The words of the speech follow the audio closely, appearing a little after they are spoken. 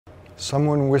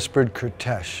Someone whispered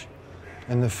Kertesz,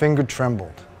 and the finger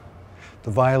trembled.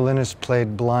 The violinist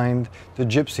played blind, the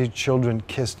gypsy children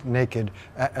kissed naked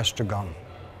at Estragon.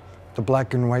 The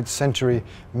black and white century,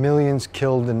 millions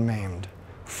killed and maimed,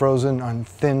 frozen on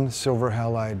thin silver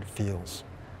halide fields.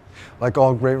 Like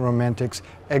all great romantics,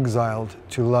 exiled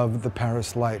to love the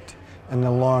Paris light and the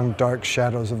long dark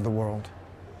shadows of the world.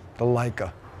 The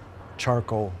Leica,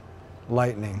 charcoal,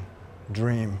 lightning,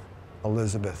 dream,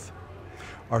 Elizabeth.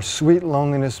 Our sweet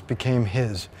loneliness became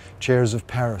his, chairs of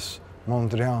Paris,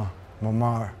 Mondrian,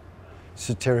 Montmartre,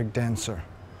 satiric dancer.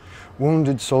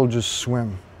 Wounded soldiers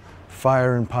swim,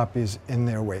 fire and poppies in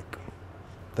their wake.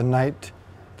 The night,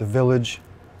 the village,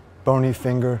 bony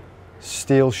finger,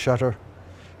 steel shutter,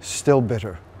 still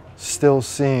bitter, still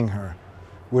seeing her.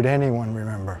 Would anyone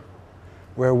remember?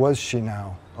 Where was she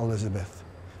now, Elizabeth?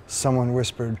 Someone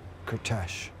whispered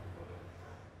Kertesz.